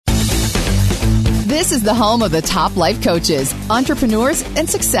This is the home of the top life coaches, entrepreneurs, and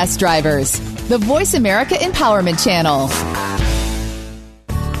success drivers. The Voice America Empowerment Channel.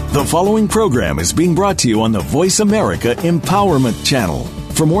 The following program is being brought to you on the Voice America Empowerment Channel.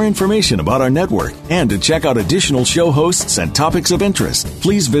 For more information about our network and to check out additional show hosts and topics of interest,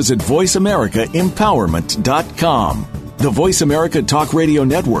 please visit voiceamericaempowerment.com. The Voice America Talk Radio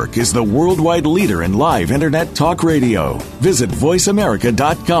Network is the worldwide leader in live Internet talk radio. Visit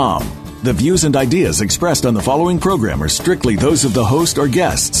voiceamerica.com. The views and ideas expressed on the following program are strictly those of the host or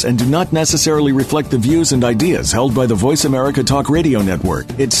guests and do not necessarily reflect the views and ideas held by the Voice America Talk Radio Network,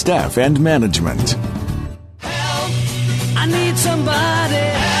 its staff, and management. Help! I need somebody.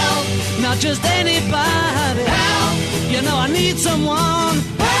 Help! Not just anybody. Help! You know I need someone.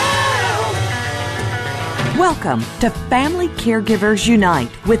 Help! Welcome to Family Caregivers Unite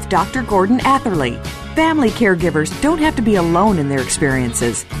with Dr. Gordon Atherley. Family caregivers don't have to be alone in their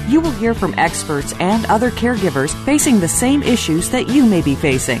experiences. You will hear from experts and other caregivers facing the same issues that you may be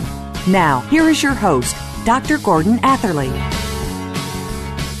facing. Now, here is your host, Dr. Gordon Atherley.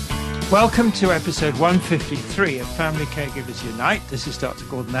 Welcome to episode 153 of Family Caregivers Unite. This is Dr.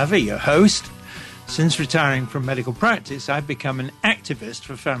 Gordon Atherley, your host. Since retiring from medical practice, I've become an activist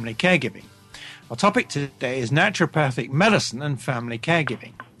for family caregiving. Our topic today is naturopathic medicine and family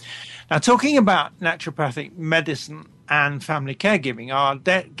caregiving. Now, talking about naturopathic medicine and family caregiving, our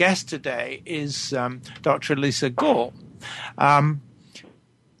guest today is Dr. Elisa Gall.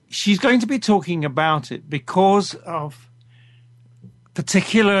 She's going to be talking about it because of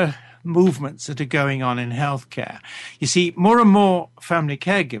particular movements that are going on in healthcare. You see, more and more family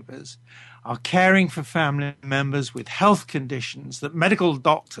caregivers are caring for family members with health conditions that medical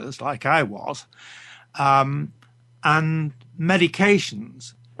doctors, like I was, and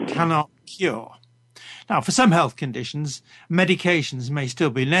medications cannot cure. Now, for some health conditions, medications may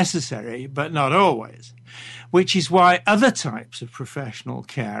still be necessary, but not always, which is why other types of professional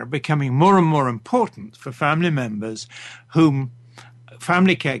care are becoming more and more important for family members whom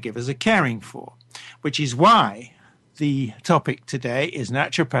family caregivers are caring for, which is why the topic today is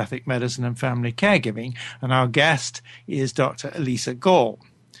naturopathic medicine and family caregiving, and our guest is Dr. Elisa Gall.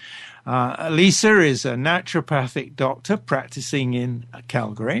 Elisa is a naturopathic doctor practicing in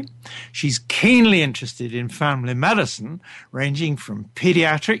Calgary. She's keenly interested in family medicine, ranging from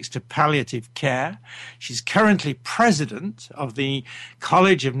pediatrics to palliative care. She's currently president of the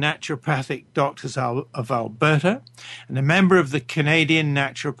College of Naturopathic Doctors of Alberta and a member of the Canadian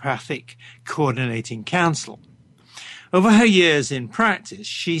Naturopathic Coordinating Council. Over her years in practice,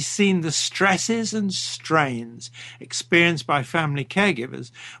 she's seen the stresses and strains experienced by family caregivers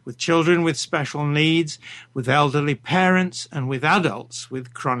with children with special needs, with elderly parents, and with adults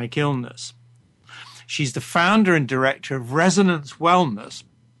with chronic illness. She's the founder and director of Resonance Wellness,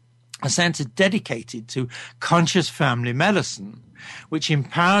 a center dedicated to conscious family medicine, which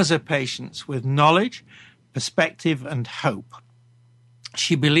empowers her patients with knowledge, perspective, and hope.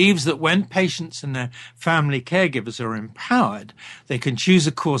 She believes that when patients and their family caregivers are empowered, they can choose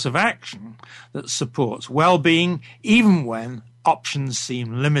a course of action that supports well-being, even when options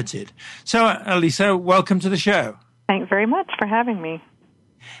seem limited. So, Elisa, welcome to the show. Thanks very much for having me.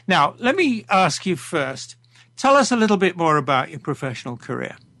 Now, let me ask you first, tell us a little bit more about your professional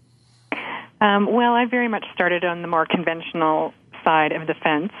career. Well, I very much started on the more conventional side of the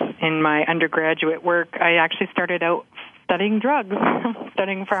fence. In my undergraduate work, I actually started out studying drugs,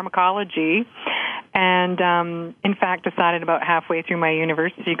 studying pharmacology, and in fact decided about halfway through my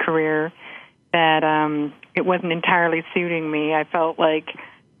university career that it wasn't entirely suiting me. I felt like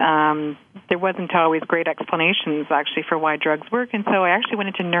there wasn't always great explanations actually for why drugs work, and so I actually went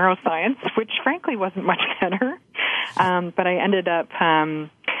into neuroscience, which frankly wasn't much better. But I ended up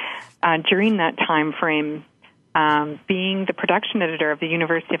during that time frame being the production editor of the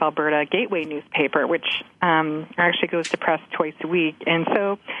University of Alberta Gateway newspaper, which actually goes to press twice a week. And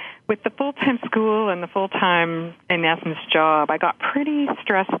so with the full-time school and the full-time, in essence, job, I got pretty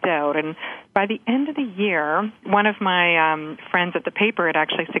stressed out. And by the end of the year, one of my friends at the paper had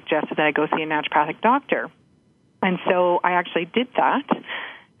actually suggested that I go see a naturopathic doctor. And so I actually did that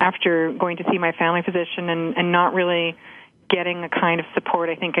after going to see my family physician and not really getting the kind of support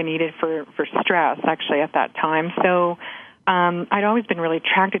I think I needed for stress, actually, at that time. So I'd always been really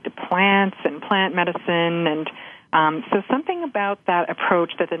attracted to plants and plant medicine, and so something about that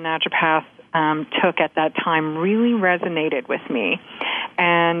approach that the naturopath took at that time really resonated with me.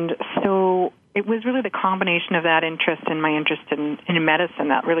 And so it was really the combination of that interest and my interest in medicine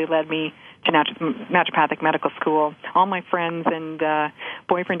that really led me to naturopathic medical school. All my friends and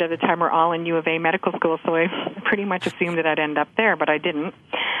boyfriend at the time were all in U of A medical school, so I pretty much assumed that I'd end up there, but I didn't.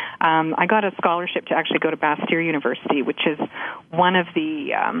 I got a scholarship to actually go to Bastyr University, which is one of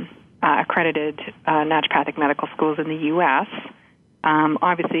the accredited naturopathic medical schools in the U.S.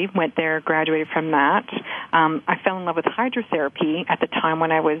 Obviously, went there, graduated from that. I fell in love with hydrotherapy at the time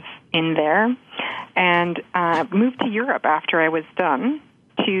when I was in there, and moved to Europe after I was done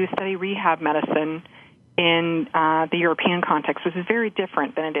to study rehab medicine in the European context, which is very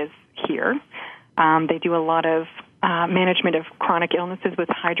different than it is here. They do a lot of management of chronic illnesses with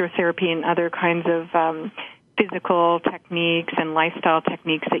hydrotherapy and other kinds of physical techniques and lifestyle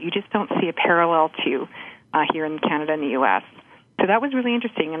techniques that you just don't see a parallel to here in Canada and the U.S. So that was really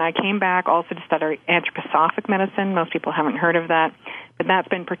interesting, and I came back also to study anthroposophic medicine. Most people haven't heard of that, but that's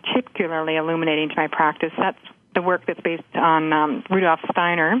been particularly illuminating to my practice. That's the work that's based on Rudolf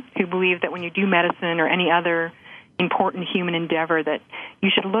Steiner, who believed that when you do medicine or any other important human endeavor, that you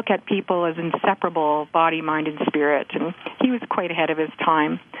should look at people as inseparable body, mind, and spirit, and he was quite ahead of his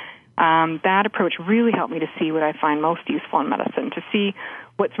time. That approach really helped me to see what I find most useful in medicine, to see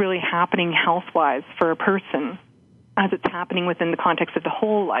what's really happening health-wise for a person as it's happening within the context of the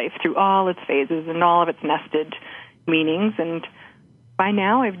whole life through all its phases and all of its nested meanings. And by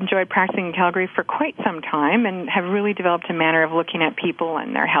now, I've enjoyed practicing in Calgary for quite some time and have really developed a manner of looking at people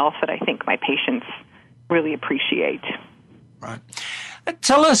and their health that I think my patients really appreciate. Right.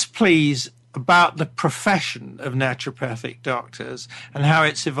 Tell us, please, about the profession of naturopathic doctors and how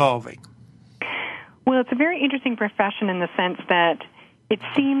it's evolving. Well, it's a very interesting profession in the sense that it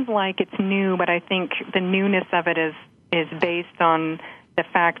seems like it's new, but I think the newness of it is based on the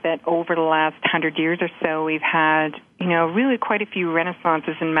fact that over the last 100 years or so, we've had, really quite a few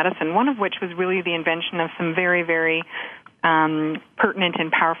renaissances in medicine, one of which was really the invention of some very, very pertinent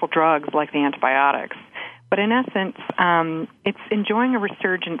and powerful drugs like the antibiotics. But in essence, it's enjoying a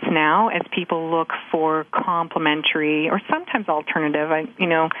resurgence now as people look for complementary or sometimes alternative.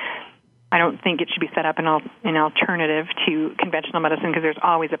 I don't think it should be set up an alternative to conventional medicine because there's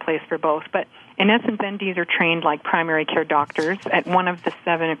always a place for both. But in essence, NDs are trained like primary care doctors at one of the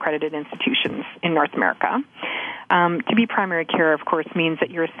 7 accredited institutions in North America. To be primary care, of course, means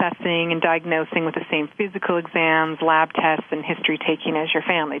that you're assessing and diagnosing with the same physical exams, lab tests, and history taking as your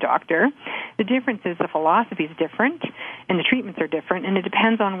family doctor. The difference is the philosophy is different, and the treatments are different, and it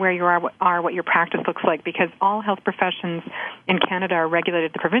depends on where you are, what your practice looks like, because all health professions in Canada are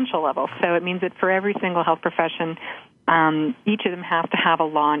regulated at the provincial level. So it means that for every single health profession, each of them has to have a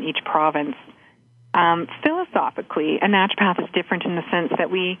law in each province. Philosophically, a naturopath is different in the sense that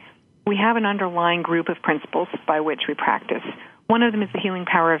we have an underlying group of principles by which we practice. One of them is the healing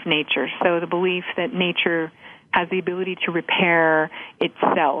power of nature, so the belief that nature has the ability to repair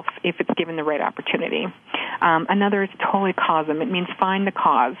itself if it's given the right opportunity. Another is causum. It means find the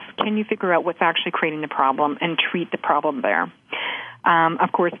cause. Can you figure out what's actually creating the problem and treat the problem there?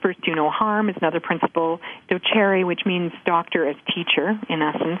 Of course, first do no harm is another principle. Docere, which means doctor as teacher, in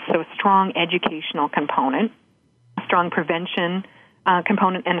essence, so a strong educational component, a strong prevention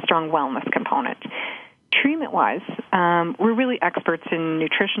component, and a strong wellness component. Treatment-wise, we're really experts in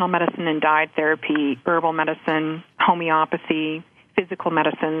nutritional medicine and diet therapy, herbal medicine, homeopathy, physical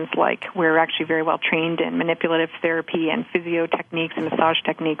medicines, like we're actually very well trained in manipulative therapy and physio techniques and massage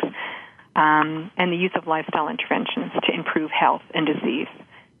techniques, and the use of lifestyle interventions to improve health and disease.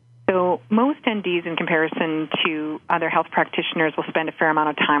 So most NDs, in comparison to other health practitioners, will spend a fair amount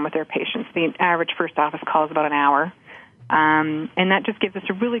of time with their patients. The average first office call is about an hour. And that just gives us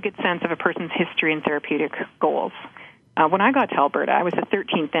a really good sense of a person's history and therapeutic goals. When I got to Alberta, I was the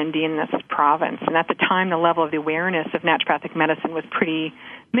 13th ND in this province, and at the time the level of the awareness of naturopathic medicine was pretty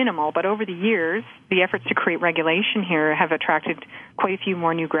minimal. But over the years, the efforts to create regulation here have attracted quite a few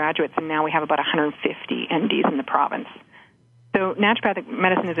more new graduates, and now we have about 150 NDs in the province. So naturopathic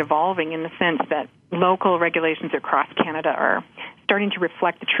medicine is evolving in the sense that local regulations across Canada are starting to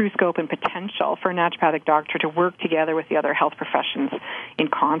reflect the true scope and potential for a naturopathic doctor to work together with the other health professions in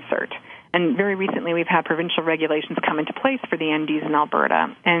concert. And very recently, we've had provincial regulations come into place for the NDs in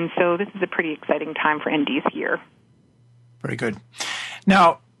Alberta. And so this is a pretty exciting time for NDs here. Very good.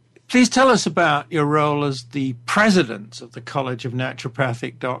 Now, please tell us about your role as the president of the College of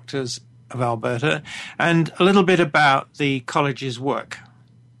Naturopathic Doctors of Alberta and a little bit about the college's work.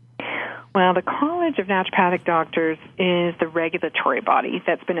 Well, the College of Naturopathic Doctors is the regulatory body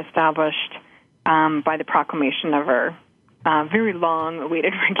that's been established by the proclamation of our very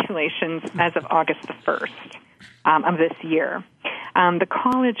long-awaited regulations as of August the 1st of this year. The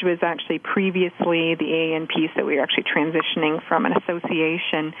college was actually previously the ANP, so we are actually transitioning from an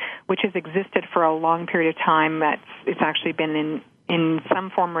association which has existed for a long period of time. It's actually been in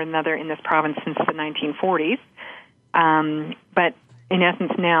some form or another in this province since the 1940s. But in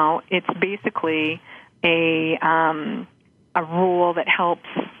essence now, it's basically a rule that helps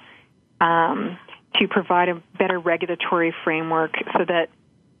to provide a better regulatory framework so that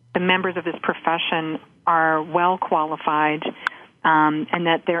the members of this profession are well qualified and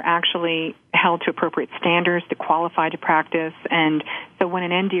that they're actually held to appropriate standards to qualify to practice. And so when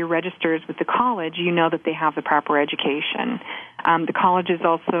an ND registers with the college, you know that they have the proper education. The college is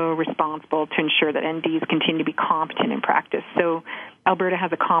also responsible to ensure that NDs continue to be competent in practice. So Alberta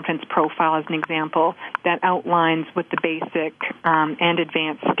has a competence profile, as an example, that outlines what the basic and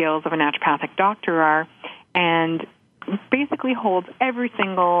advanced skills of a naturopathic doctor are, and basically holds every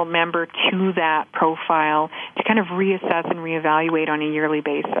single member to that profile to kind of reassess and reevaluate on a yearly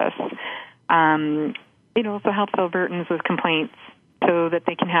basis. It also helps Albertans with complaints so that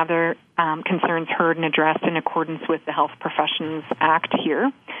they can have their concerns heard and addressed in accordance with the Health Professions Act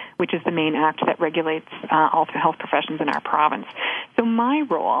here, which is the main act that regulates all health professions in our province. So my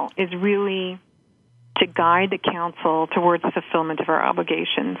role is really to guide the council towards the fulfillment of our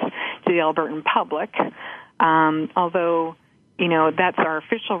obligations to the Albertan public. Although, that's our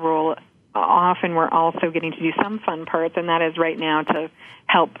official role, often we're also getting to do some fun parts, and that is right now to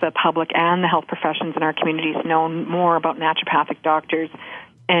help the public and the health professions in our communities know more about naturopathic doctors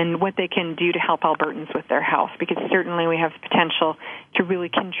and what they can do to help Albertans with their health, because certainly we have the potential to really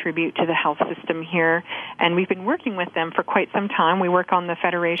contribute to the health system here. And we've been working with them for quite some time. We work on the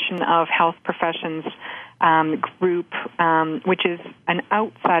Federation of Health Professions group, which is an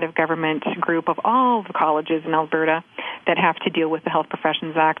outside of government group of all the colleges in Alberta that have to deal with the Health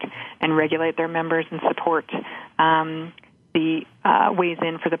Professions Act and regulate their members and support the ways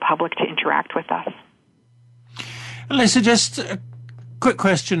in for the public to interact with us. Lisa, just a quick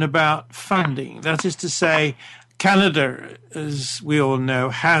question about funding. That is to say, Canada, as we all know,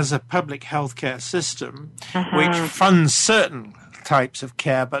 has a public healthcare system which funds certain types of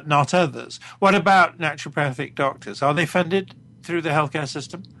care but not others. What about naturopathic doctors? Are they funded through the healthcare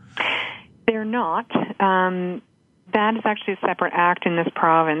system? They're not. That is actually a separate act in this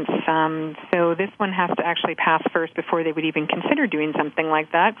province. So this one has to actually pass first before they would even consider doing something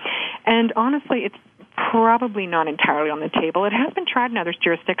like that. And honestly, it's probably not entirely on the table. It has been tried in other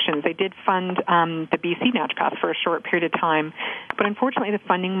jurisdictions. They did fund the BC naturopaths for a short period of time, but unfortunately the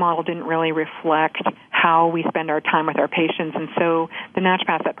funding model didn't really reflect how we spend our time with our patients, and so the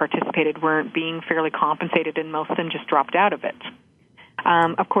naturopaths that participated weren't being fairly compensated, and most of them just dropped out of it.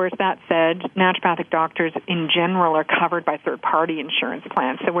 Of course, that said, naturopathic doctors in general are covered by third-party insurance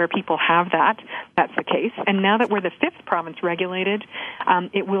plans. So where people have that, that's the case. And now that we're the fifth province regulated,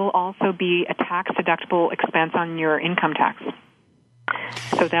 it will also be a tax-deductible expense on your income tax.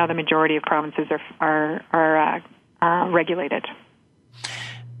 So now the majority of provinces are regulated.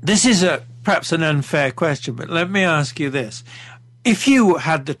 This is perhaps an unfair question, but let me ask you this. If you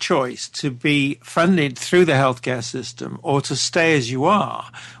had the choice to be funded through the healthcare system or to stay as you are,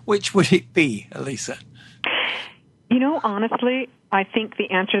 which would it be, Elisa? Honestly, I think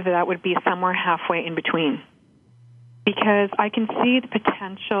the answer to that would be somewhere halfway in between. Because I can see the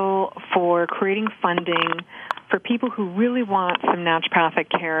potential for creating funding for people who really want some naturopathic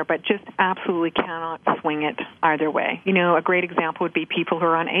care but just absolutely cannot swing it either way. A great example would be people who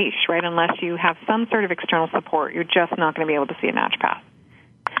are on AISH, right? Unless you have some sort of external support, you're just not going to be able to see a naturopath.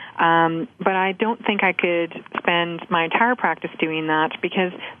 But I don't think I could spend my entire practice doing that,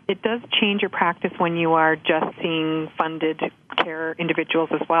 because it does change your practice when you are just seeing funded care individuals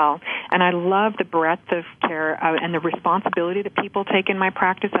as well. And I love the breadth of care and the responsibility that people take in my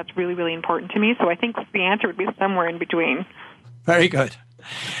practice. That's really, really important to me. So I think the answer would be somewhere in between. Very good.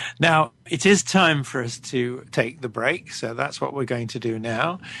 Now, it is time for us to take the break, so that's what we're going to do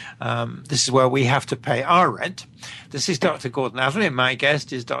now. This is where we have to pay our rent. This is Dr. Gordon Atherley, and my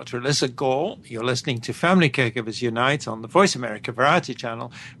guest is Dr. Elissa Gall. You're listening to Family Caregivers Unite on the Voice America Variety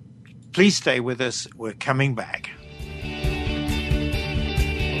Channel. Please stay with us. We're coming back.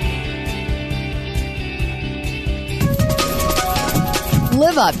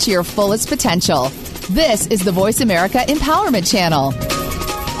 Live up to your fullest potential. This is the Voice America Empowerment Channel.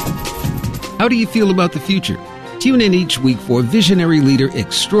 How do you feel about the future? Tune in each week for Visionary Leader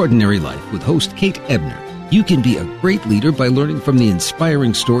Extraordinary Life with host Kate Ebner. You can be a great leader by learning from the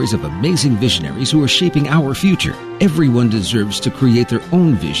inspiring stories of amazing visionaries who are shaping our future. Everyone deserves to create their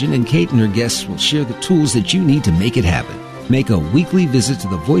own vision, and Kate and her guests will share the tools that you need to make it happen. Make a weekly visit to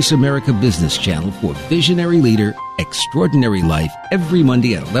the Voice America Business Channel for Visionary Leader Extraordinary Life every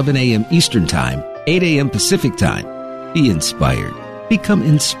Monday at 11 a.m. Eastern Time, 8 a.m. Pacific Time. Be inspired. Become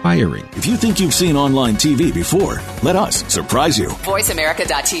inspiring. If you think you've seen online TV before, let us surprise you.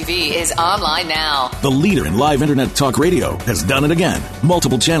 VoiceAmerica.tv is online now. The leader in live Internet talk radio has done it again.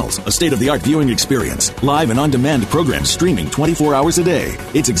 Multiple channels, a state-of-the-art viewing experience, live and on-demand programs streaming 24 hours a day.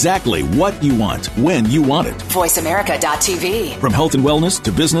 It's exactly what you want, when you want it. VoiceAmerica.tv. From health and wellness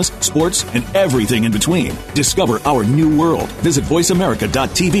to business, sports, and everything in between. Discover our new world. Visit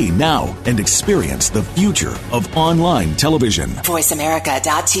VoiceAmerica.tv now and experience the future of online television. VoiceAmerica.tv.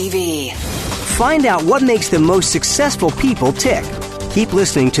 Find out what makes the most successful people tick. Keep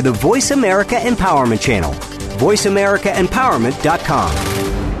listening to the Voice America Empowerment Channel.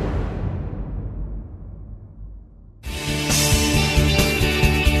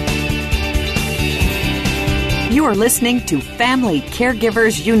 You are listening to Family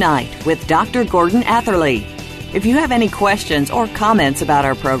Caregivers Unite with Dr. Gordon Atherley. If you have any questions or comments about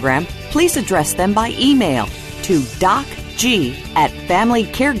our program, please address them by email to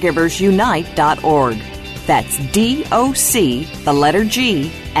docg@familycaregiversunite.org. That's DOC, the letter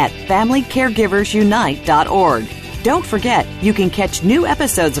G, @familycaregiversunite.org. Don't forget, you can catch new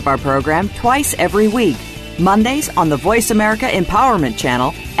episodes of our program twice every week. Mondays on the Voice America Empowerment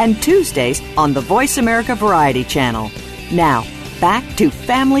Channel and Tuesdays on the Voice America Variety Channel. Now, back to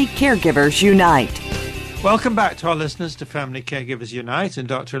Family Caregivers Unite. Welcome back to our listeners to Family Caregivers Unite and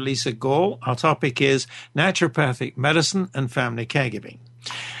Dr. Elisa Gall. Our topic is naturopathic medicine and family caregiving.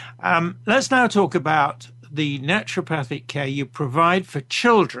 Let's now talk about the naturopathic care you provide for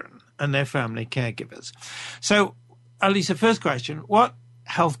children and their family caregivers. So, Elisa, first question, what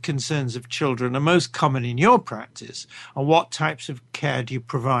health concerns of children are most common in your practice, and what types of care do you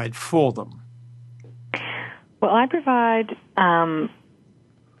provide for them? Well, I provide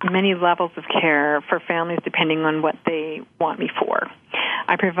many levels of care for families depending on what they want me for.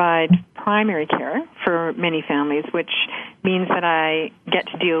 I provide primary care for many families, which means that I get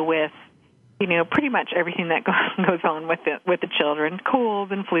to deal with, pretty much everything that goes on with the children,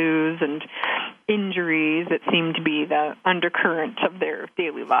 colds and flus and injuries that seem to be the undercurrent of their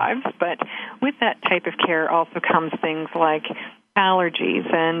daily lives. But with that type of care also comes things like allergies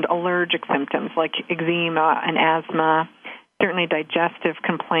and allergic symptoms like eczema and asthma, certainly digestive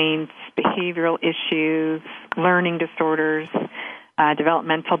complaints, behavioral issues, learning disorders,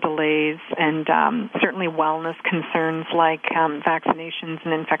 developmental delays, and certainly wellness concerns like vaccinations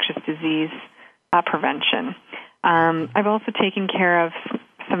and infectious disease prevention. I've also taken care of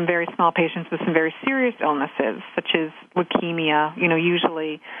some very small patients with some very serious illnesses, such as leukemia,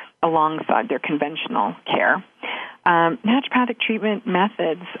 usually alongside their conventional care. Naturopathic treatment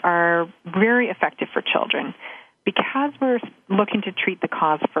methods are very effective for children because we're looking to treat the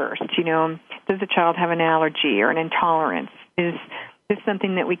cause first. Does the child have an allergy or an intolerance? Is this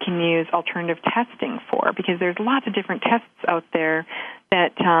something that we can use alternative testing for? Because there's lots of different tests out there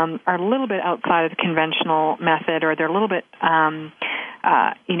that are a little bit outside of the conventional method, or they're a little bit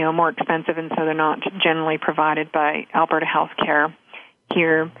more expensive, and so they're not generally provided by Alberta Healthcare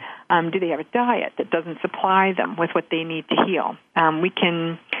here. Do they have a diet that doesn't supply them with what they need to heal? We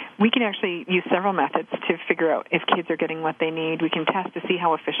can actually use several methods to figure out if kids are getting what they need. We can test to see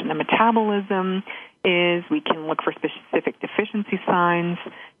how efficient the metabolism is. We can look for specific deficiency signs,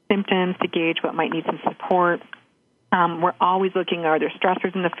 symptoms to gauge what might need some support. We're always looking, are there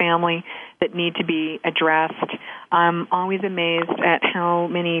stressors in the family that need to be addressed? I'm always amazed at how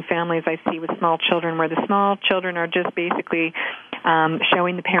many families I see with small children where the small children are just basically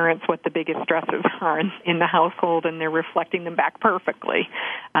showing the parents what the biggest stresses are in the household, and they're reflecting them back perfectly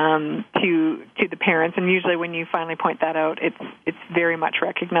to the parents. And usually when you finally point that out, it's very much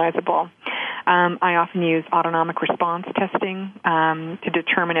recognizable. I often use autonomic response testing to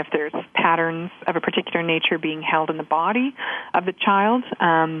determine if there's patterns of a particular nature being held in the body of the child.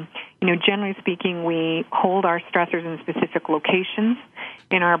 Generally speaking, we hold our stressors in specific locations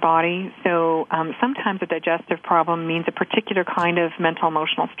in our body. So sometimes a digestive problem means a particular kind of mental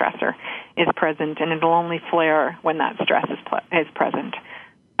emotional stressor is present, and it'll only flare when that stress is present.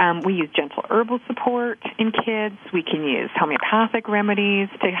 We use gentle herbal support in kids. We can use homeopathic remedies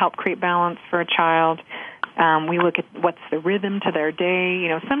to help create balance for a child. We look at what's the rhythm to their day.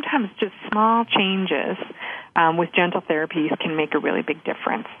 Sometimes just small changes with gentle therapies can make a really big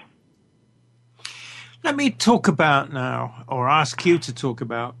difference. Let me talk about now, or ask you to talk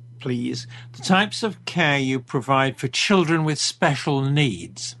about, please, the types of care you provide for children with special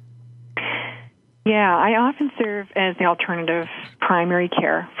needs. Yeah, I often serve as the alternative primary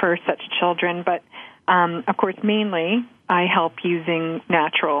care for such children, but of course, mainly I help using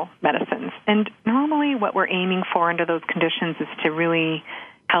natural medicines. And normally what we're aiming for under those conditions is to really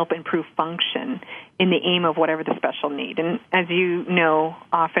help improve function in the aim of whatever the special need. And as you know,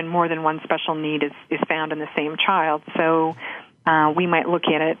 often more than one special need is found in the same child. So we might look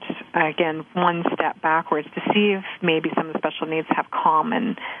at it, again, one step backwards to see if maybe some of the special needs have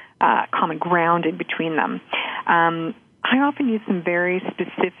common ground in between them. I often use some very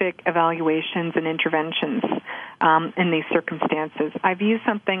specific evaluations and interventions in these circumstances. I've used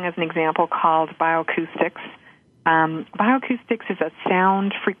something as an example called bioacoustics. Bioacoustics is a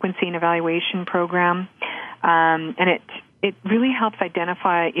sound frequency and evaluation program, and it really helps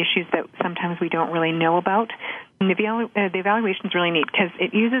identify issues that sometimes we don't really know about. And the evaluation is really neat because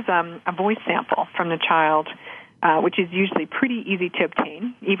it uses a voice sample from the child, which is usually pretty easy to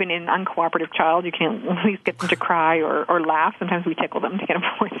obtain. Even in an uncooperative child, you can at least get them to cry or laugh. Sometimes we tickle them to get a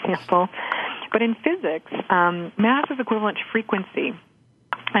voice sample. But in physics, mass is equivalent to frequency.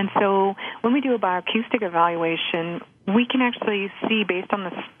 And so when we do a bioacoustic evaluation, we can actually see, based on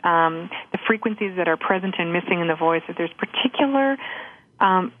the frequencies that are present and missing in the voice, that there's particular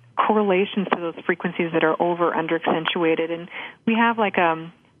correlations to those frequencies that are over or under accentuated. And we have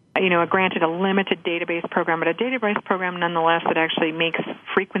granted a limited database program, but a database program nonetheless that actually makes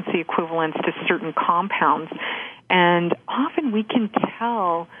frequency equivalents to certain compounds. And often we can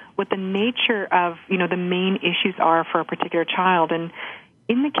tell what the nature of, the main issues are for a particular child. And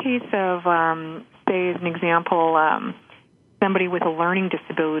in the case of, say, as an example, somebody with a learning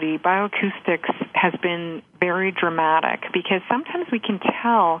disability, bioacoustics has been very dramatic because sometimes we can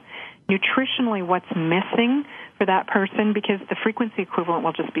tell nutritionally what's missing for that person because the frequency equivalent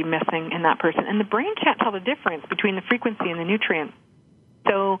will just be missing in that person. And the brain can't tell the difference between the frequency and the nutrient.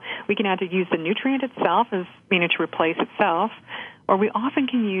 So we can either use the nutrient itself as, to replace itself, or we often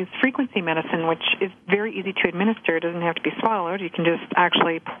can use frequency medicine, which is very easy to administer. It doesn't have to be swallowed. You can just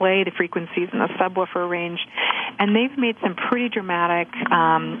actually play the frequencies in the subwoofer range. And they've made some pretty dramatic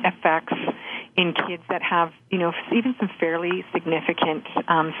effects in kids that have, even some fairly significant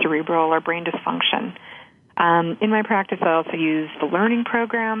cerebral or brain dysfunction. In my practice, I also use the learning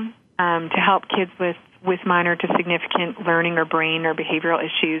program to help kids with minor to significant learning or brain or behavioral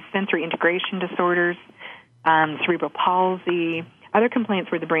issues, sensory integration disorders, cerebral palsy, other complaints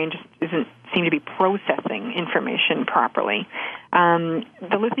where the brain just doesn't seem to be processing information properly.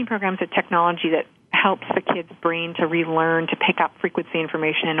 The listening program is a technology that helps the kid's brain to relearn to pick up frequency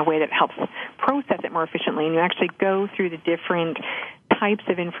information in a way that helps process it more efficiently. And you actually go through the different types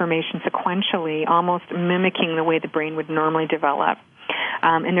of information sequentially, almost mimicking the way the brain would normally develop.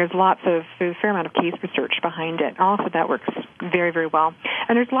 And there's a fair amount of case research behind it. Also, that works very, very well.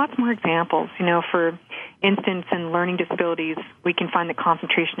 And there's lots more examples. For instance, in learning disabilities, we can find that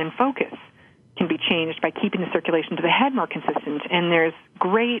concentration and focus can be changed by keeping the circulation to the head more consistent. And there's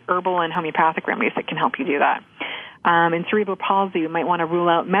great herbal and homeopathic remedies that can help you do that. In cerebral palsy, you might want to rule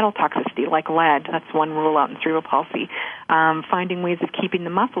out metal toxicity like lead. That's one rule out in cerebral palsy. Finding ways of keeping the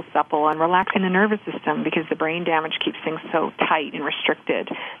muscles supple and relaxing the nervous system because the brain damage keeps things so tight and restricted.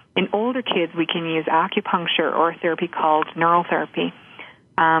 In older kids, we can use acupuncture or a therapy called neural therapy.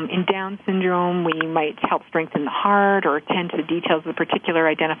 In Down syndrome, we might help strengthen the heart or attend to the details of a particular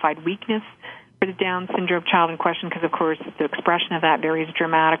identified weakness for the Down syndrome child in question because, of course, the expression of that varies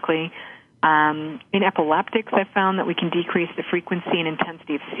dramatically. In epileptics, I've found that we can decrease the frequency and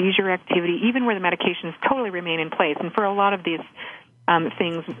intensity of seizure activity, even where the medications totally remain in place. And for a lot of these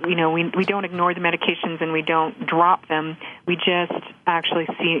things, we don't ignore the medications and we don't drop them. We just actually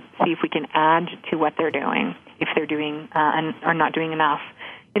see if we can add to what they're doing, if they're doing and are not doing enough.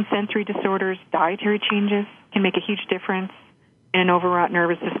 In sensory disorders, dietary changes can make a huge difference in an overwrought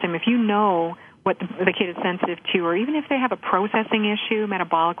nervous system. If you know what the kid is sensitive to, or even if they have a processing issue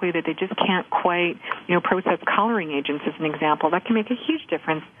metabolically that they just can't quite, process coloring agents as an example, that can make a huge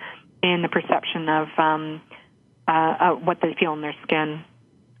difference in the perception of what they feel in their skin.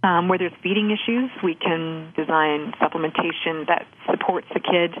 Where there's feeding issues, we can design supplementation that supports the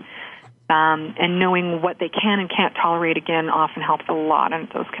kid, and knowing what they can and can't tolerate, again, often helps a lot in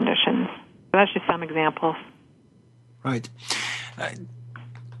those conditions. So that's just some examples. Right.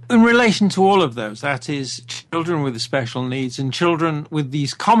 In relation to all of those, that is children with special needs and children with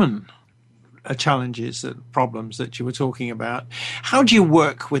these common challenges and problems that you were talking about, how do you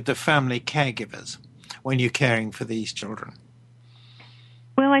work with the family caregivers when you're caring for these children?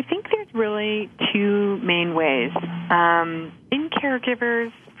 Well, I think there's really two main ways. In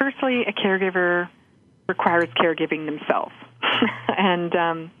caregivers, firstly, a caregiver requires caregiving themselves. And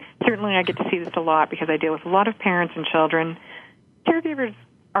certainly I get to see this a lot because I deal with a lot of parents and children. Caregivers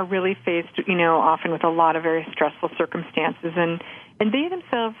are really faced, often with a lot of very stressful circumstances, and they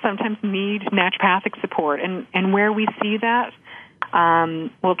themselves sometimes need naturopathic support. And where we see that,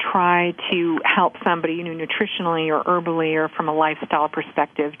 will try to help somebody, nutritionally or herbally or from a lifestyle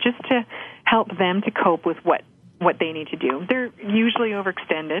perspective, just to help them to cope with what they need to do. They're usually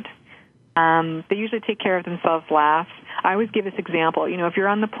overextended. They usually take care of themselves last. I always give this example. If you're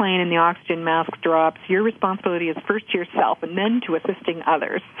on the plane and the oxygen mask drops, your responsibility is first to yourself and then to assisting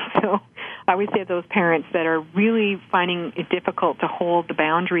others. So I always say to those parents that are really finding it difficult to hold the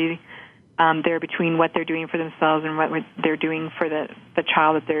boundary there between what they're doing for themselves and what they're doing for the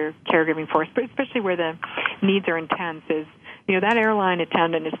child that they're caregiving for, especially where the needs are intense, is that airline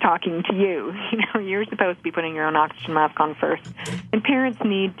attendant is talking to you. You're supposed to be putting your own oxygen mask on first. And parents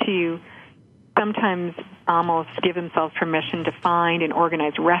need to sometimes almost give themselves permission to find and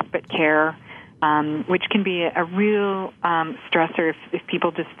organize respite care, which can be a real stressor if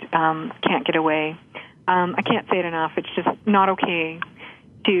people just can't get away. I can't say it enough. It's just not okay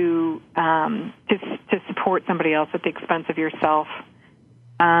to support somebody else at the expense of yourself.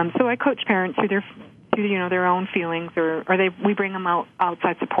 So I coach parents through their own feelings, or we bring them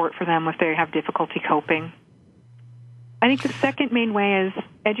outside support for them if they have difficulty coping. I think the second main way is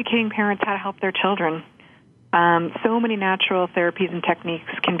educating parents how to help their children. So many natural therapies and techniques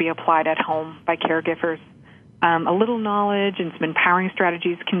can be applied at home by caregivers. A little knowledge and some empowering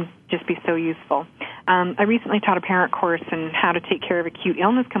strategies can just be so useful. I recently taught a parent course on how to take care of acute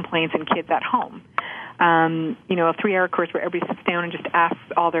illness complaints in kids at home. A 3-hour course where everybody sits down and just asks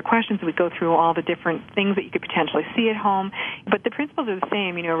all their questions. We go through all the different things that you could potentially see at home. But the principles are the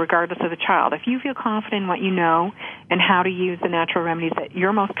same, regardless of the child. If you feel confident in what you know and how to use the natural remedies that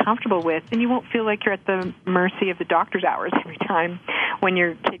you're most comfortable with, then you won't feel like you're at the mercy of the doctor's hours every time when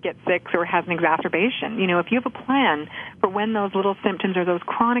your kid gets sick or has an exacerbation. If you have a plan for when those little symptoms or those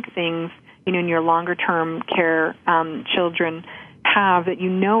chronic things, in your longer-term care children have that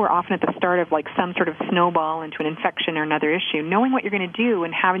are often at the start of like some sort of snowball into an infection or another issue, knowing what you're going to do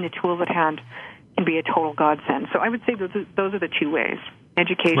and having the tools at hand can be a total godsend. So I would say those are the two ways,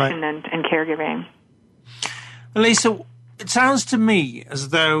 education and caregiving. Lisa, it sounds to me as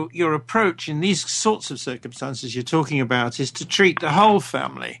though your approach in these sorts of circumstances you're talking about is to treat the whole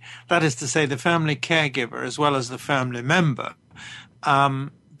family, that is to say the family caregiver as well as the family member,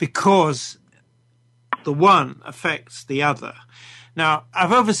 because the one affects the other. Now,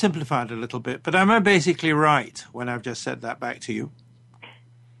 I've oversimplified a little bit, but am I basically right when I've just said that back to you?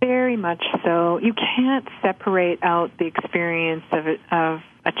 Very much so. You can't separate out the experience of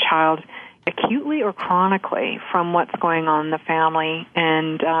a child acutely or chronically from what's going on in the family.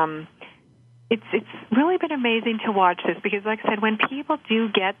 And it's really been amazing to watch this because, like I said, when people do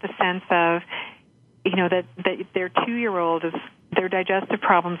get the sense of, that their 2-year-old their digestive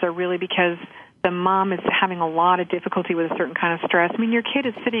problems are really because the mom is having a lot of difficulty with a certain kind of stress. I mean, your kid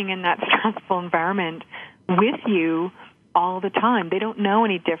is sitting in that stressful environment with you all the time. They don't know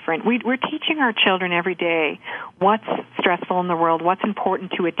any different. We're teaching our children every day what's stressful in the world, what's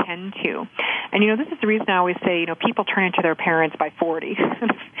important to attend to. And, this is the reason I always say, people turn into their parents by 40.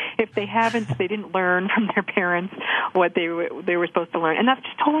 If they didn't learn from their parents what they were supposed to learn. And that's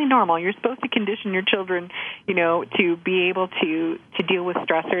just totally normal. You're supposed to condition your children, to be able to deal with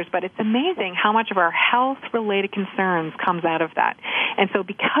stressors. But it's amazing how much of our health-related concerns comes out of that. And so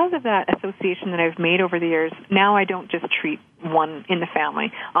because of that association that I've made over the years, now I don't just treat one in the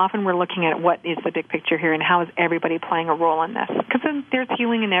family. Often we're looking at what is the big picture here and how is everybody playing a role in this. Because then there's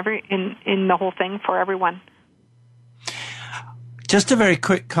healing in the whole thing for everyone. Just a very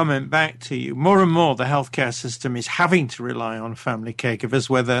quick comment back to you. More and more the healthcare system is having to rely on family caregivers,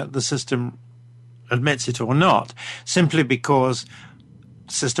 whether the system admits it or not, simply because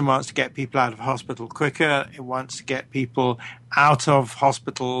the system wants to get people out of hospital quicker. It wants to get people out of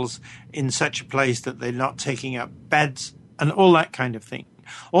hospitals in such a place that they're not taking up beds and all that kind of thing.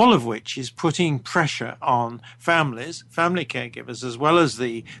 All of which is putting pressure on families, family caregivers, as well as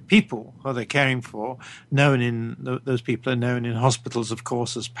the people who they're caring for. Those people are known in hospitals, of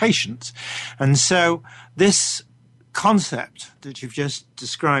course, as patients. And so this concept that you've just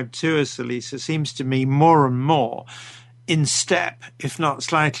described to us, Elisa, seems to me more and more in step, if not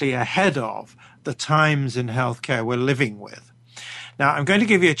slightly ahead of, the times in healthcare we're living with. Now, I'm going to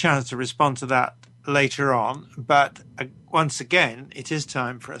give you a chance to respond to that later on, but once again, it is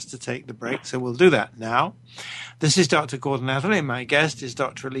time for us to take the break, so we'll do that now. This is Dr. Gordon Atherley, and my guest is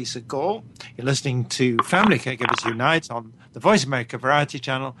Dr. Elisa Gall. You're listening to Family Caregivers Unite on the Voice America Variety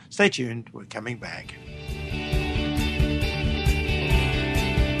Channel. Stay tuned, we're coming back.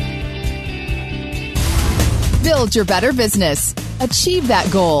 Build your better business. Achieve that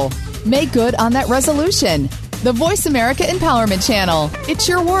goal. Make good on that resolution. The Voice America Empowerment Channel. It's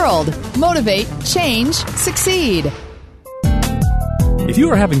your world. Motivate, change, succeed. If you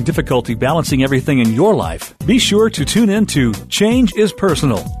are having difficulty balancing everything in your life, be sure to tune in to Change is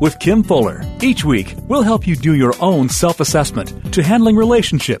Personal with Kim Fuller. Each week, we'll help you do your own self-assessment to handling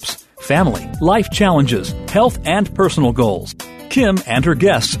relationships, family, life challenges, health, and personal goals. Kim and her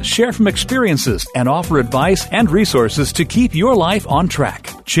guests share from experiences and offer advice and resources to keep your life on track.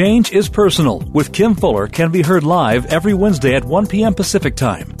 Change is Personal with Kim Fuller can be heard live every Wednesday at 1 p.m. Pacific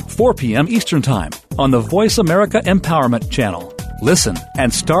Time, 4 p.m. Eastern Time on the Voice America Empowerment Channel. Listen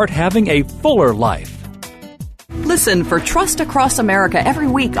and start having a fuller life. Listen for Trust Across America every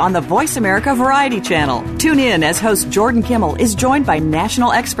week on the Voice America Variety Channel. Tune in as host Jordan Kimmel is joined by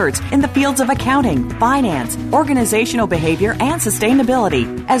national experts in the fields of accounting, finance, organizational behavior, and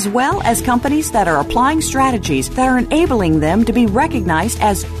sustainability, as well as companies that are applying strategies that are enabling them to be recognized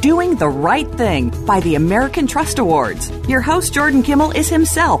as doing the right thing by the American Trust Awards. Your host Jordan Kimmel is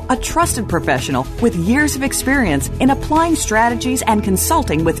himself a trusted professional with years of experience in applying strategies and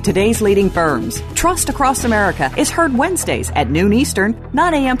consulting with today's leading firms. Trust Across America is heard Wednesdays at noon Eastern,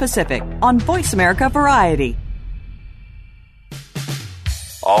 9 a.m. Pacific on Voice America Variety.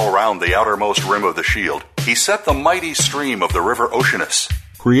 All around the outermost rim of the shield, he set the mighty stream of the river Oceanus,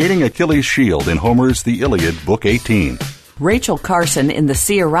 creating Achilles' shield in Homer's The Iliad, Book 18. Rachel Carson in The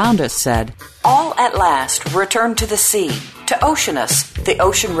Sea Around Us said, "All at last return to the sea, to Oceanus, the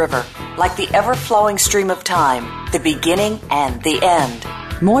ocean river, like the ever-flowing stream of time, the beginning and the end."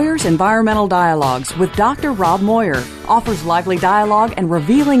 Moyer's Environmental Dialogues with Dr. Rob Moyer offers lively dialogue and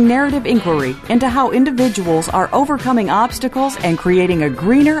revealing narrative inquiry into how individuals are overcoming obstacles and creating a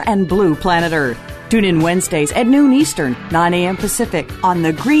greener and blue planet Earth. Tune in Wednesdays at noon Eastern, 9 a.m. Pacific on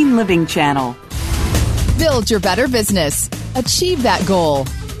the Green Living Channel. Build your better business. Achieve that goal.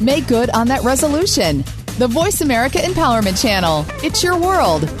 Make good on that resolution. The Voice America Empowerment Channel. It's your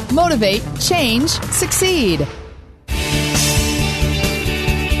world. Motivate, change, succeed.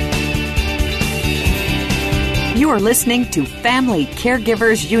 You are listening to Family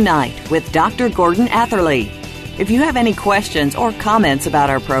Caregivers Unite with Dr. Gordon Atherley. If you have any questions or comments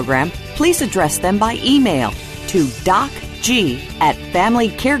about our program, please address them by email to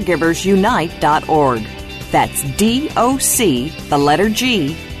docg@familycaregiversunite.org. That's DOC, the letter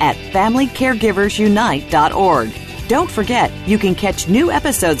G, at familycaregiversunite.org. Don't forget, you can catch new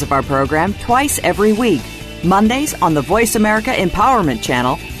episodes of our program twice every week. Mondays on the Voice America Empowerment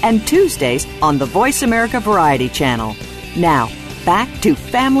Channel and Tuesdays on the Voice America Variety Channel. Now, back to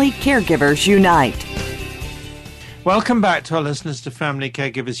Family Caregivers Unite. Welcome back to our listeners to Family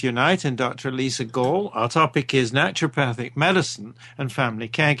Caregivers Unite and Dr. Lisa Gall. Our topic is naturopathic medicine and family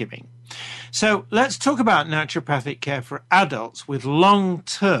caregiving. So let's talk about naturopathic care for adults with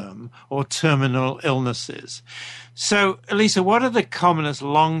long-term or terminal illnesses. So, Lisa, what are the commonest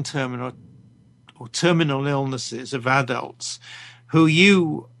long-term or terminal illnesses of adults who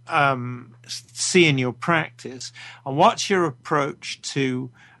you see in your practice, and what's your approach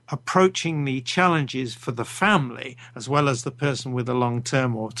to approaching the challenges for the family as well as the person with a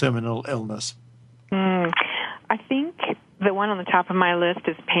long-term or terminal illness? I think the one on the top of my list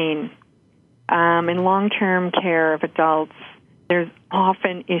is pain. In long-term care of adults, there's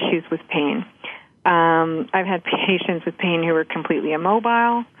often issues with pain. I've had patients with pain who are completely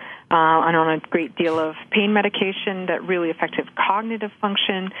immobile, and on a great deal of pain medication that really affected cognitive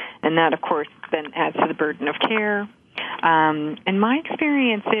function, and that, of course, then adds to the burden of care. And my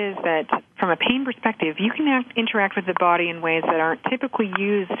experience is that from a pain perspective, you can interact with the body in ways that aren't typically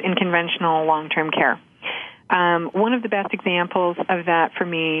used in conventional long-term care. One of the best examples of that for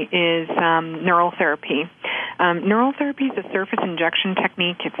me is neural therapy. Neural therapy is a surface injection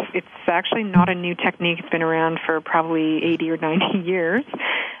technique. It's actually not a new technique. It's been around for probably 80 or 90 years.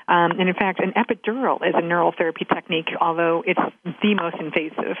 And in fact, an epidural is a neural therapy technique, although it's the most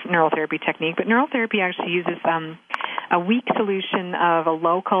invasive neural therapy technique. But neural therapy actually uses a weak solution of a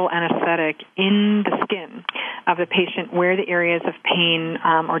local anesthetic in the skin of the patient where the areas of pain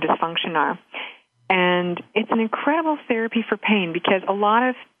or dysfunction are. And it's an incredible therapy for pain because a lot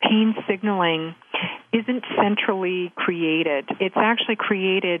of pain signaling isn't centrally created. It's actually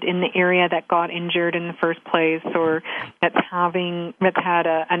created in the area that got injured in the first place, or that's had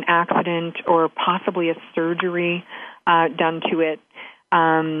an accident or possibly a surgery done to it.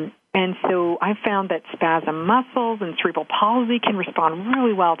 And so I've found that spasm muscles and cerebral palsy can respond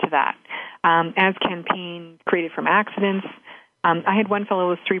really well to that, as can pain created from accidents. I had one fellow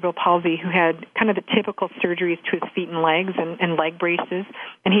with cerebral palsy who had kind of the typical surgeries to his feet and legs and leg braces,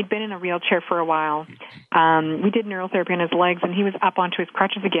 and he'd been in a wheelchair for a while. We did neural therapy on his legs, and he was up onto his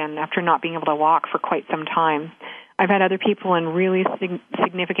crutches again after not being able to walk for quite some time. I've had other people in really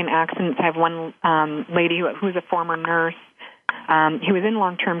significant accidents. I have one lady who was a former nurse He was in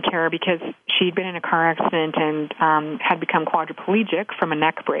long-term care because she'd been in a car accident and had become quadriplegic from a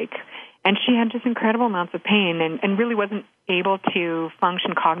neck break. And she had just incredible amounts of pain and really wasn't able to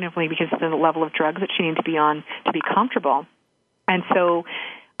function cognitively because of the level of drugs that she needed to be on to be comfortable. And so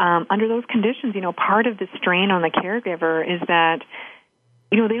under those conditions, part of the strain on the caregiver is that,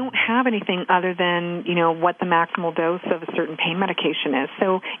 they don't have anything other than, what the maximal dose of a certain pain medication is.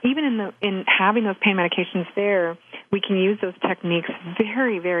 So even in having those pain medications there, we can use those techniques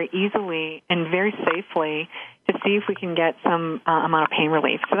very, very easily and very safely to see if we can get some amount of pain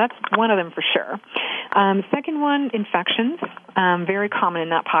relief. So that's one of them for sure. Second one, infections, very common in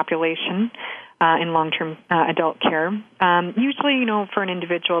that population in long-term adult care. Usually, for an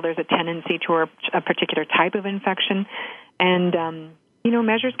individual, there's a tendency toward a particular type of infection, and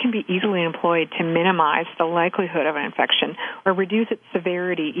measures can be easily employed to minimize the likelihood of an infection or reduce its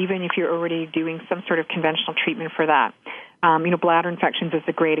severity, even if you're already doing some sort of conventional treatment for that. Bladder infections is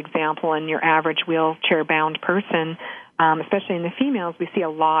a great example. In your average wheelchair-bound person, especially in the females, we see a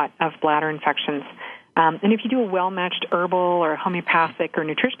lot of bladder infections. And if you do a well-matched herbal or homeopathic or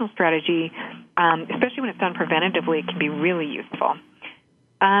nutritional strategy, especially when it's done preventatively, it can be really useful.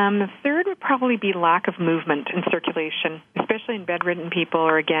 The third would probably be lack of movement and circulation, especially in bedridden people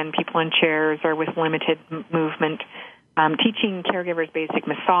or, again, people in chairs or with limited movement. Teaching caregivers basic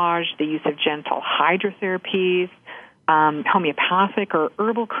massage, the use of gentle hydrotherapies, homeopathic or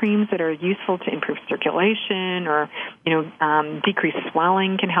herbal creams that are useful to improve circulation or, decrease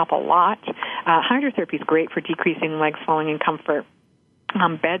swelling can help a lot. Hydrotherapy is great for decreasing leg swelling and comfort.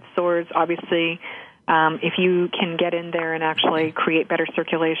 Bed sores, obviously. If you can get in there and actually create better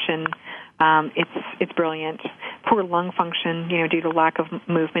circulation, it's brilliant. Poor lung function, due to lack of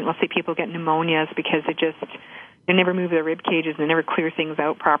movement. Let's say people get pneumonias because they never move their rib cages and they never clear things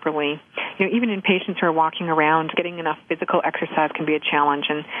out properly. Even in patients who are walking around, getting enough physical exercise can be a challenge.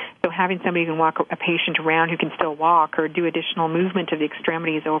 And so having somebody who can walk a patient around who can still walk or do additional movement of the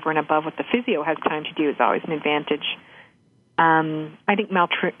extremities over and above what the physio has time to do is always an advantage. I think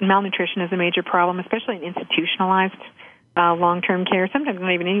malnutrition is a major problem, especially in institutionalized long-term care. Sometimes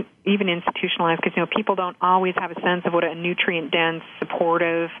not even institutionalized, because people don't always have a sense of what a nutrient-dense,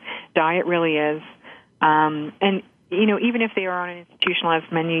 supportive diet really is. And even if they are on an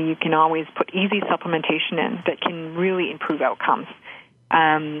institutionalized menu, you can always put easy supplementation in that can really improve outcomes.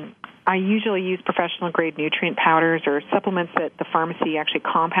 I usually use professional-grade nutrient powders or supplements that the pharmacy actually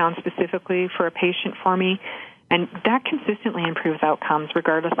compounds specifically for a patient for me. And that consistently improves outcomes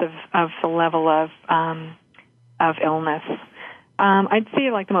regardless of the level of illness. I'd say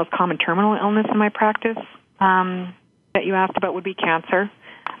the most common terminal illness in my practice that you asked about would be cancer.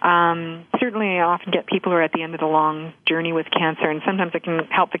 Certainly I often get people who are at the end of the long journey with cancer, and sometimes I can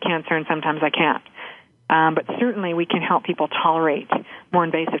help the cancer and sometimes I can't. But certainly we can help people tolerate more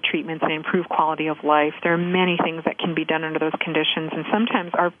invasive treatments and improve quality of life. There are many things that can be done under those conditions, and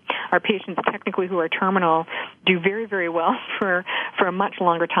sometimes our patients technically who are terminal do very, very well for a much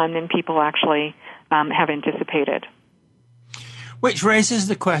longer time than people actually have anticipated. Which raises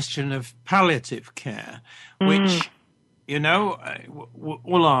the question of palliative care, which,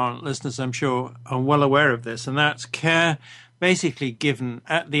 all our listeners, I'm sure, are well aware of this, and that's care basically given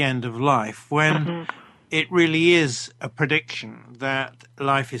at the end of life when it really is a prediction that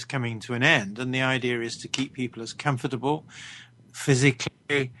life is coming to an end, and the idea is to keep people as comfortable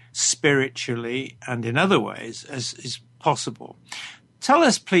physically, spiritually, and in other ways as is possible. Tell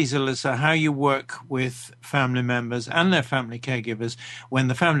us, please, Alyssa, how you work with family members and their family caregivers when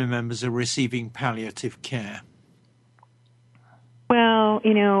the family members are receiving palliative care. Well,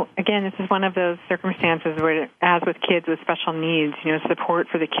 again, this is one of those circumstances where, as with kids with special needs, support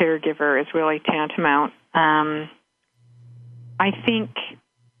for the caregiver is really tantamount. I think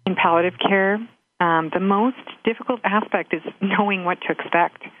in palliative care, the most difficult aspect is knowing what to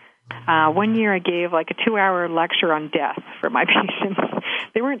expect. One year I gave a 2-hour lecture on death for my patients.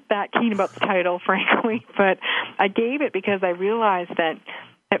 They weren't that keen about the title, frankly, but I gave it because I realized that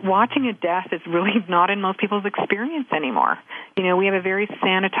watching a death is really not in most people's experience anymore. We have a very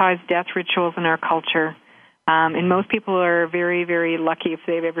sanitized death rituals in our culture, and most people are very, very lucky if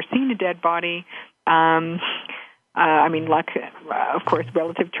they've ever seen a dead body. Luck, of course,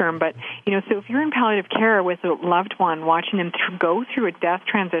 relative term, but, so if you're in palliative care with a loved one, watching them go through a death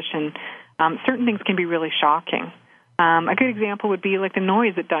transition, certain things can be really shocking. A good example would be the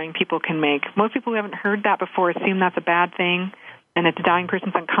noise that dying people can make. Most people who haven't heard that before assume that's a bad thing, and that the dying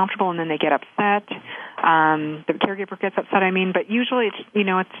person's uncomfortable, and then they get upset. The caregiver gets upset, but usually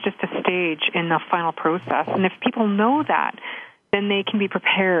it's just a stage in the final process. And if people know that, then they can be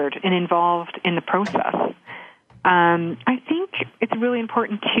prepared and involved in the process. I think it's really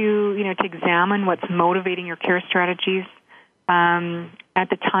important to examine what's motivating your care strategies at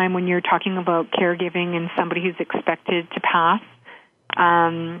the time when you're talking about caregiving and somebody who's expected to pass.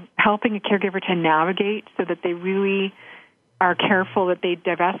 Helping a caregiver to navigate so that they really are careful that they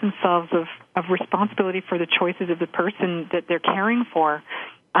divest themselves of responsibility for the choices of the person that they're caring for.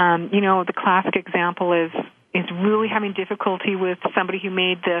 The classic example is really having difficulty with somebody who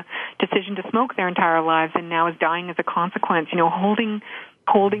made the decision to smoke their entire lives and now is dying as a consequence.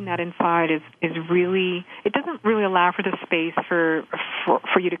 Holding that inside is really, it doesn't really allow for the space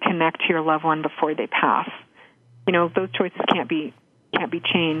for you to connect to your loved one before they pass. Those choices can't be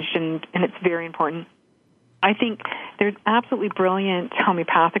changed, and it's very important. I think there's absolutely brilliant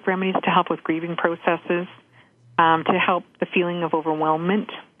homeopathic remedies to help with grieving processes, to help the feeling of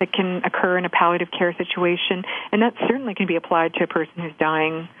overwhelmment that can occur in a palliative care situation, and that certainly can be applied to a person who's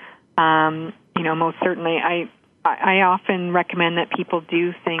dying. Most certainly. I often recommend that people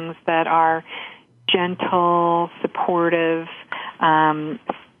do things that are gentle, supportive,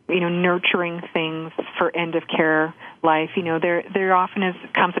 nurturing things for end of care life. There often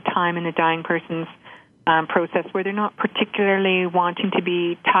comes a time in the dying person's process where they're not particularly wanting to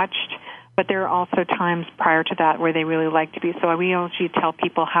be touched, but there are also times prior to that where they really like to be. So we usually tell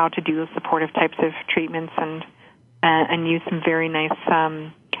people how to do those supportive types of treatments and use some very nice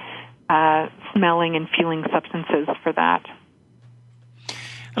smelling and feeling substances for that.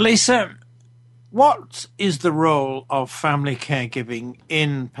 Elisa, what is the role of family caregiving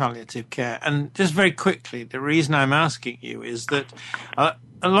in palliative care? And just very quickly, the reason I'm asking you is that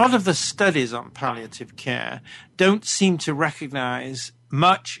a lot of the studies on palliative care don't seem to recognize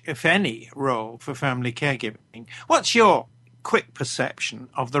much, if any, role for family caregiving. What's your quick perception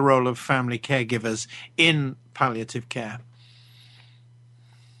of the role of family caregivers in palliative care?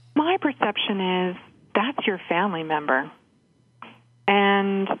 My perception is that's your family member.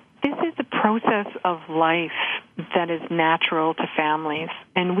 And this is a process of life that is natural to families,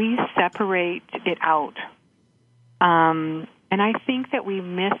 and we separate it out. And I think that we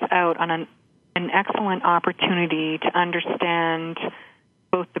miss out on an excellent opportunity to understand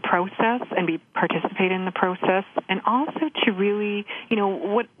both the process and participate in the process, and also to really,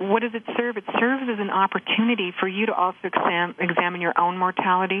 what does it serve? It serves as an opportunity for you to also examine your own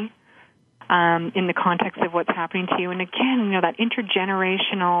mortality in the context of what's happening to you. And again, that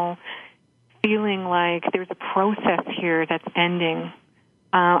intergenerational feeling like there's a process here that's ending.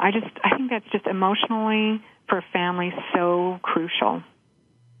 I think that's just emotionally for a family so crucial.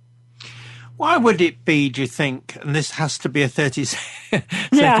 Why would it be, do you think, and this has to be a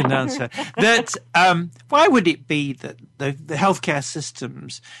 30-second answer, that why would it be that the healthcare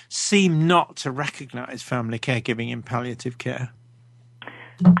systems seem not to recognize family caregiving in palliative care?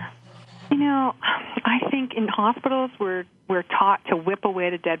 I think in hospitals we're taught to whip away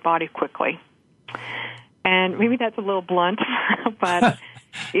the dead body quickly. And maybe that's a little blunt, but yes.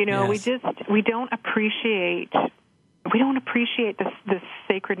 we don't appreciate the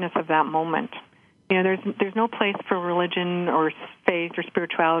sacredness of that moment. There's no place for religion or faith or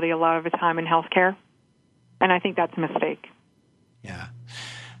spirituality a lot of the time in healthcare, and I think that's a mistake. Yeah,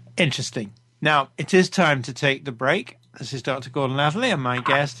 interesting. Now it is time to take the break. This is Dr. Gordon Atherley, and my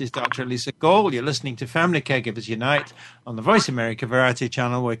guest is Dr. Elisa Gall. You're listening to Family Caregivers Unite on the Voice America Variety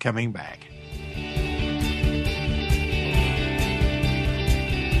Channel. We're coming back.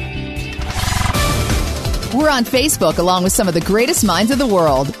 We're on Facebook along with some of the greatest minds of the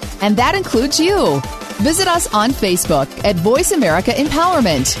world, and that includes you. Visit us on Facebook at Voice America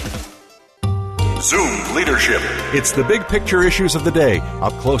Empowerment. Zoom Leadership. It's the big picture issues of the day,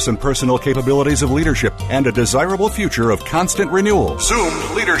 up close and personal capabilities of leadership, and a desirable future of constant renewal. Zoom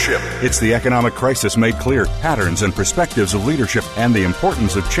Leadership. It's the economic crisis made clear, patterns and perspectives of leadership, and the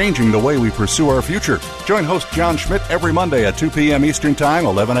importance of changing the way we pursue our future. Join host John Schmidt every Monday at 2 p.m. Eastern Time,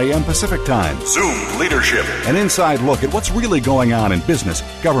 11 a.m. Pacific Time. Zoom Leadership. An inside look at what's really going on in business,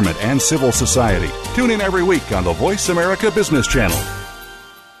 government, and civil society. Tune in every week on the Voice America Business Channel.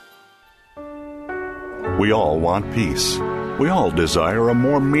 We all want peace. We all desire a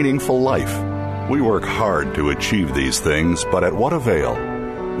more meaningful life. We work hard to achieve these things, but at what avail?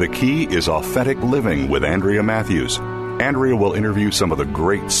 The key is authentic living with Andrea Matthews. Andrea will interview some of the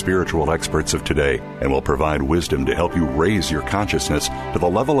great spiritual experts of today and will provide wisdom to help you raise your consciousness to the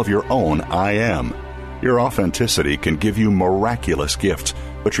level of your own I am. Your authenticity can give you miraculous gifts,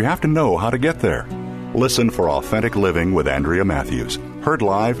 but you have to know how to get there. Listen for Authentic Living with Andrea Matthews. Heard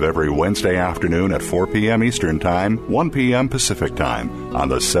live every Wednesday afternoon at 4 p.m. Eastern Time, 1 p.m. Pacific Time on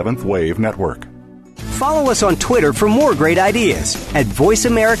the Seventh Wave Network. Follow us on Twitter for more great ideas at Voice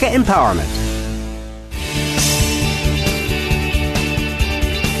America Empowerment.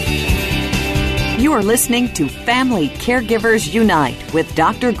 You are listening to Family Caregivers Unite with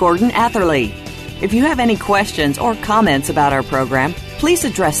Dr. Gordon Atherley. If you have any questions or comments about our program, please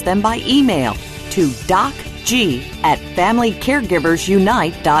address them by email to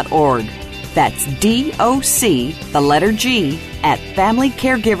docg@familycaregiversunite.org. That's DOC, the letter G, at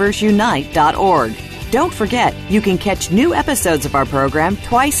familycaregiversunite.org. Don't forget, you can catch new episodes of our program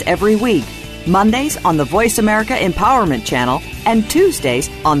twice every week. Mondays on the Voice America Empowerment Channel and Tuesdays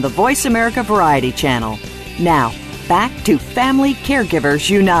on the Voice America Variety Channel. Now, back to Family Caregivers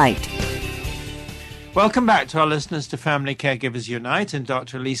Unite. Welcome back to our listeners to Family Caregivers Unite and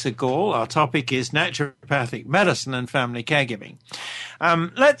Dr. Lisa Gall. Our topic is naturopathic medicine and family caregiving.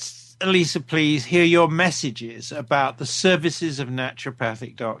 Let's, Lisa, please hear your messages about the services of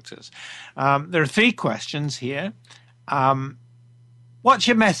naturopathic doctors. There are 3 questions here. What's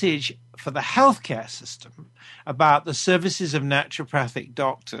your message for the healthcare system about the services of naturopathic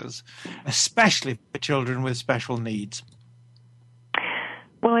doctors, especially for children with special needs?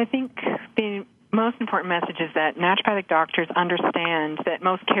 Well, I think the most important message is that naturopathic doctors understand that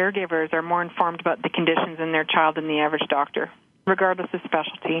most caregivers are more informed about the conditions in their child than the average doctor, regardless of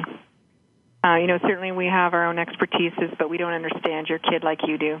specialty. Certainly we have our own expertises, but we don't understand your kid like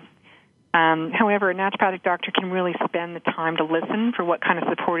you do. However, a naturopathic doctor can really spend the time to listen for what kind of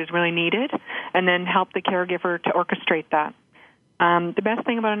support is really needed and then help the caregiver to orchestrate that. The best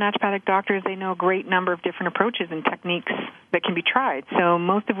thing about a naturopathic doctor is they know a great number of different approaches and techniques that can be tried, so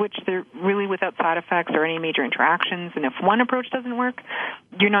most of which they're really without side effects or any major interactions. And if one approach doesn't work,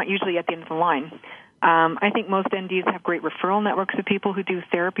 you're not usually at the end of the line. I think most NDs have great referral networks of people who do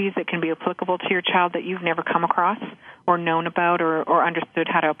therapies that can be applicable to your child that you've never come across or known about or understood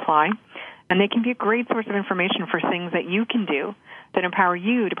how to apply. And they can be a great source of information for things that you can do that empower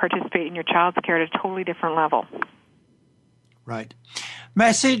you to participate in your child's care at a totally different level. Right.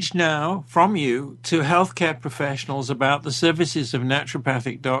 Message now from you to healthcare professionals about the services of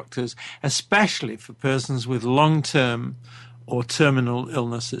naturopathic doctors, especially for persons with long-term or terminal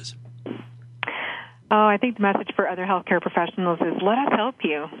illnesses. Oh, I think the message for other healthcare professionals is let us help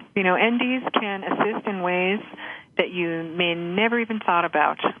you. NDs can assist in ways that you may never even thought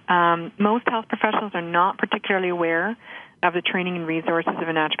about. Most health professionals are not particularly aware of the training and resources of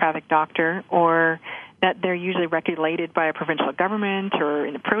a naturopathic doctor, or that they're usually regulated by a provincial government or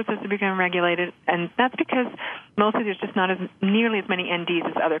in the process of becoming regulated. And that's because mostly there's just not nearly as many NDs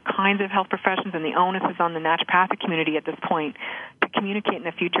as other kinds of health professions, and the onus is on the naturopathic community at this point to communicate in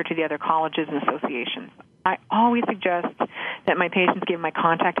the future to the other colleges and associations. I always suggest that my patients give my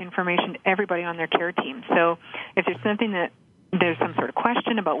contact information to everybody on their care team. So if there's something that there's some sort of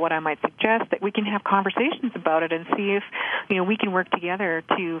question about what I might suggest, that we can have conversations about it and see if, we can work together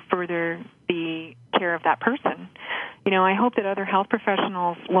to further the care of that person. I hope that other health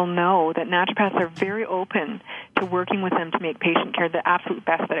professionals will know that naturopaths are very open to working with them to make patient care the absolute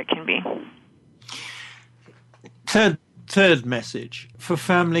best that it can be. Third message for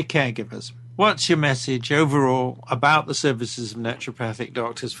family caregivers. What's your message overall about the services of naturopathic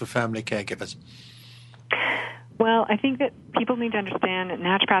doctors for family caregivers? Well, I think that people need to understand that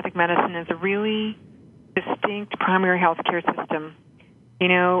naturopathic medicine is a really distinct primary health care system.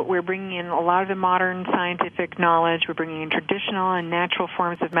 We're bringing in a lot of the modern scientific knowledge. We're bringing in traditional and natural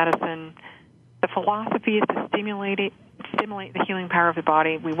forms of medicine. The philosophy is to stimulate the healing power of the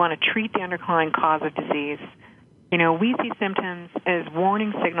body. We want to treat the underlying cause of disease. We see symptoms as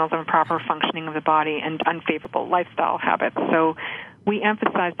warning signals of improper functioning of the body and unfavorable lifestyle habits. So we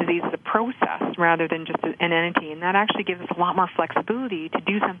emphasize disease as a process rather than just an entity, and that actually gives us a lot more flexibility to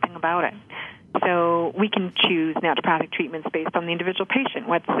do something about it. So we can choose naturopathic treatments based on the individual patient,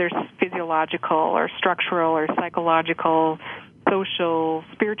 what's their physiological or structural or psychological, social,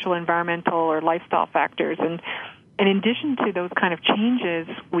 spiritual, environmental, or lifestyle factors. And in addition to those kind of changes,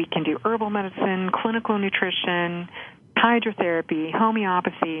 we can do herbal medicine, clinical nutrition, hydrotherapy,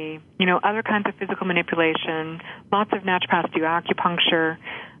 homeopathy, other kinds of physical manipulation. Lots of naturopaths do acupuncture.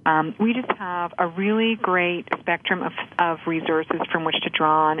 We just have a really great spectrum of resources from which to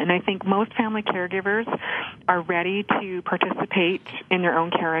draw on. And I think most family caregivers are ready to participate in their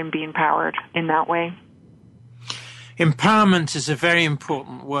own care and be empowered in that way. Empowerment is a very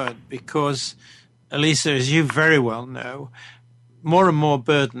important word because, Elisa, as you very well know, more and more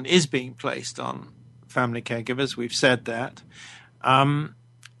burden is being placed on family caregivers. We've said that.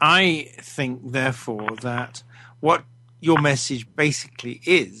 I think, therefore, that what your message basically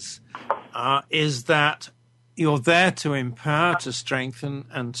is that you're there to empower, to strengthen,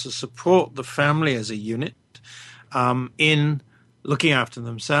 and to support the family as a unit in looking after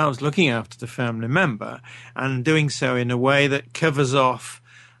themselves, looking after the family member, and doing so in a way that covers off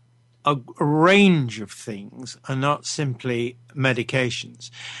a range of things and not simply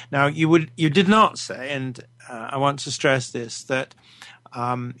medications. Now, you did not say, and I want to stress this, that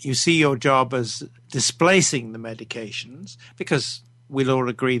you see your job as displacing the medications, because we'll all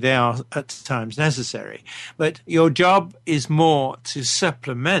agree they are at times necessary. But your job is more to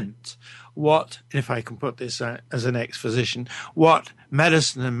supplement what, if I can put this as an ex-physician, what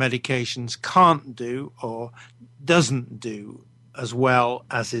medicine and medications can't do or doesn't do as well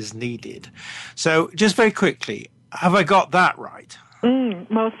as is needed. So just very quickly, have I got that right?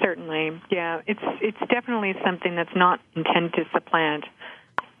 Most certainly. Yeah, it's definitely something that's not intended to supplant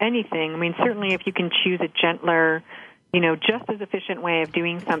anything. I mean, certainly if you can choose a gentler, just as efficient way of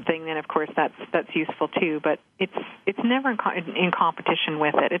doing something, then of course that's useful too. But it's never in competition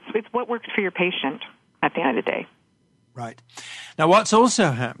with it. It's what works for your patient at the end of the day. Right. Now, what's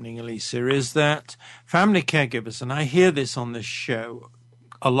also happening, Elisa, is that family caregivers, and I hear this on this show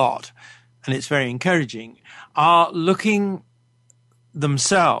a lot, and it's very encouraging, are looking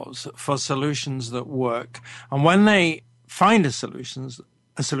themselves for solutions that work. And when they find a solution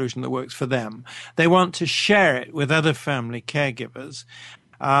that works for them, they want to share it with other family caregivers.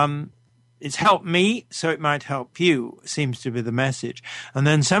 It's helped me, so it might help you, seems to be the message. And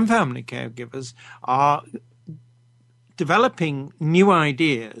then some family caregivers are developing new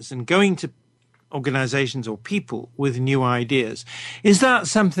ideas and going to organizations or people with new ideas. Is that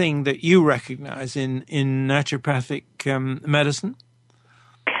something that you recognize in naturopathic medicine?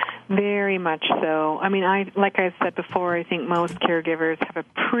 Very much so. I mean, like I said before, I think most caregivers have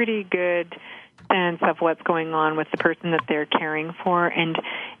a pretty good sense of what's going on with the person that they're caring for, and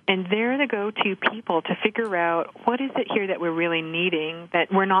they're the go-to people to figure out what is it here that we're really needing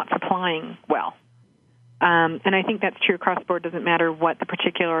that we're not supplying well. And I think that's true across the board. Doesn't matter what the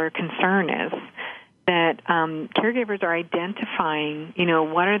particular concern is. That caregivers are identifying,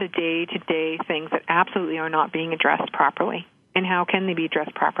 what are the day-to-day things that absolutely are not being addressed properly, and how can they be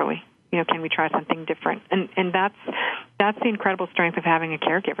addressed properly? Can we try something different? And that's the incredible strength of having a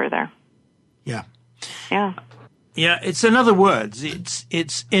caregiver there. Yeah. Yeah. Yeah. It's in other words,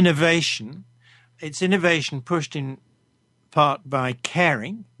 it's innovation. It's innovation pushed in part by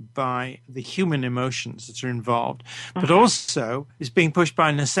caring, by the human emotions that are involved, but also is being pushed by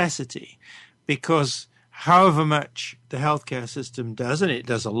necessity, because however much the healthcare system does, and it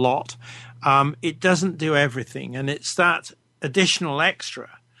does a lot, it doesn't do everything. And it's that additional extra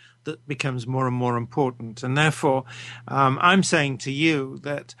that becomes more and more important. And therefore, I'm saying to you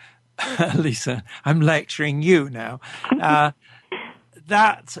that, Lisa, I'm lecturing you now,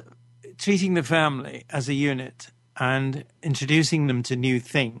 that treating the family as a unit and introducing them to new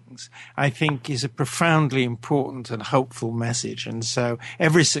things, I think, is a profoundly important and hopeful message. And so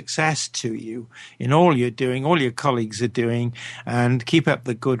every success to you in all you're doing, all your colleagues are doing, and keep up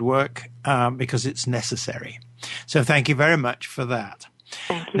the good work because it's necessary. So thank you very much for that.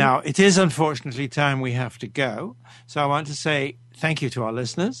 Thank you. Now, it is unfortunately time we have to go. So I want to say thank you to our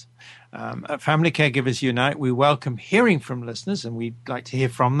listeners. At Family Caregivers Unite, we welcome hearing from listeners, and we'd like to hear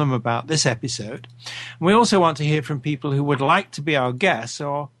from them about this episode. And we also want to hear from people who would like to be our guests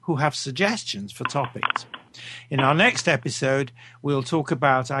or who have suggestions for topics. In our next episode, we'll talk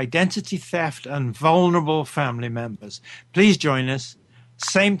about identity theft and vulnerable family members. Please join us.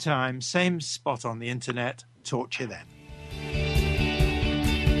 Same time, same spot on the internet. Talk to you then.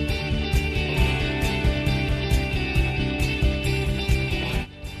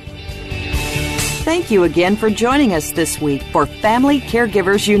 Thank you again for joining us this week for Family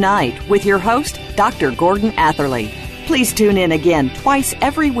Caregivers Unite with your host, Dr. Gordon Atherley. Please tune in again twice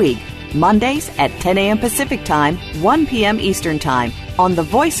every week, Mondays at 10 a.m. Pacific Time, 1 p.m. Eastern Time on the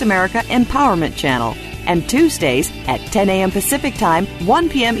Voice America Empowerment Channel, and Tuesdays at 10 a.m. Pacific Time, 1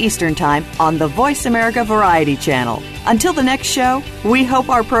 p.m. Eastern Time on the Voice America Variety Channel. Until the next show, we hope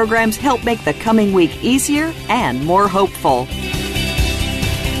our programs help make the coming week easier and more hopeful.